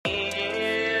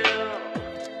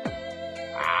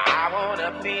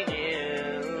up in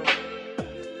you.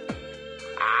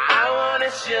 I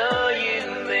wanna show you,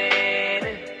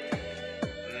 baby,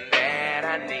 that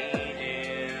I need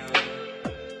you.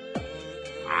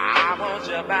 I want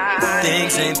your body.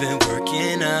 Things ain't been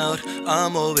working out.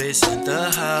 I'm always in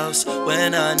the house.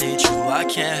 When I need you, I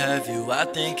can't have you. I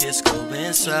think it's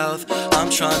going south. I'm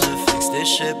trying to fix this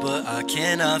shit, but I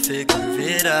cannot figure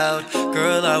it out.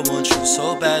 Girl, I want you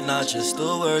so bad, not just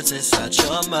the words inside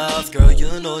your mouth. Girl,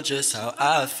 you know just how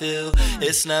I feel.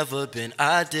 It's never been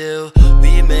ideal.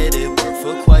 We made it work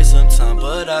for quite some time,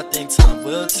 but I think time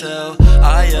will tell.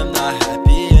 I am not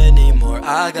happy anymore.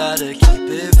 I gotta keep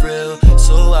it real.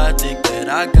 So I think that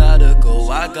I gotta go,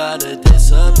 I gotta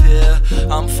disappear.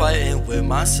 I'm fighting with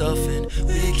myself and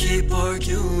we keep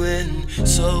arguing.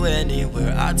 So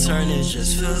anywhere I turn, it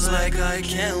just feels like I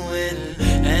can't win.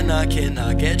 And I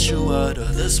cannot get you out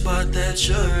of the spot that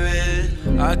you're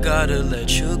in. I gotta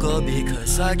let you go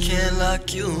because I can't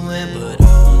lock you in. But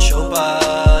I want your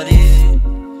body.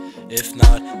 If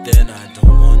not, then I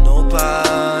don't want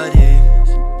nobody.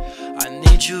 I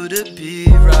need you to be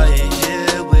right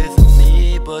here with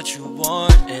me, but you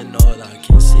aren't, and all I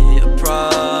can see are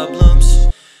problems.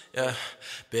 Yeah,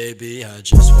 baby, I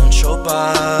just want your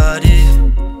body.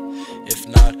 If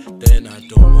not, then I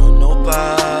don't want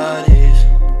nobody.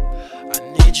 I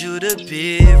need you to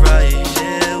be right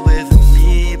here with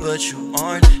me, but you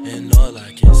aren't, and all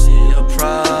I can see are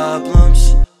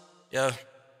problems. Yeah.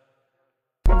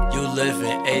 You live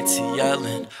in ATL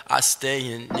and I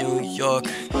stay in New York.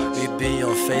 We be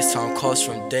on FaceTime calls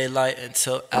from daylight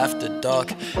until after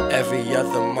dark. Every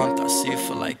other month I see you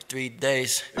for like 3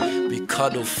 days. We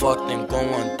cuddle, fuck, then go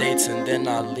on dates and then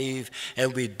I leave.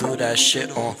 And we do that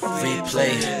shit on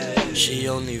replay. She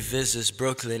only visits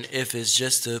Brooklyn if it's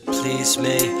just to please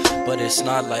me, but it's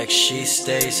not like she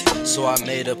stays. So I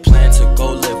made a plan to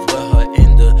go live with her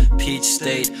in the Peach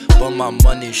State. But my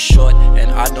money's short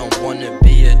and I don't wanna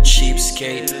be a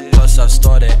cheapskate. Plus I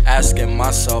started asking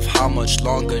myself how much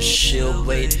longer she'll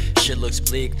wait. Shit looks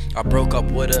bleak, I broke up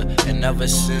with her and ever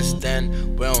since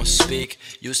then we don't speak.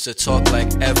 Used to talk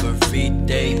like every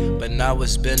day, but now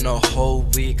it's been a whole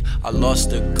week. I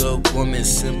lost a good woman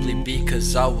simply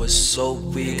because I was so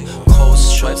weak. Cold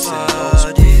sweats and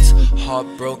nosebleeds,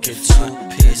 heartbroken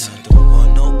 2-piece. I don't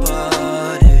want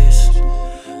nobodies.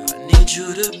 I need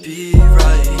you to be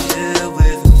right here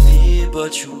with me,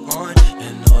 but you aren't,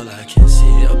 and all I can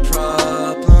see are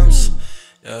problems.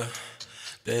 Yeah,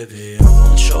 baby, I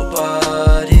want your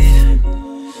body.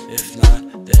 If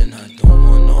not, then I don't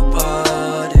want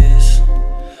nobody's.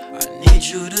 I need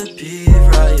you to be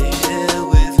right here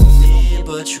with me,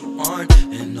 but you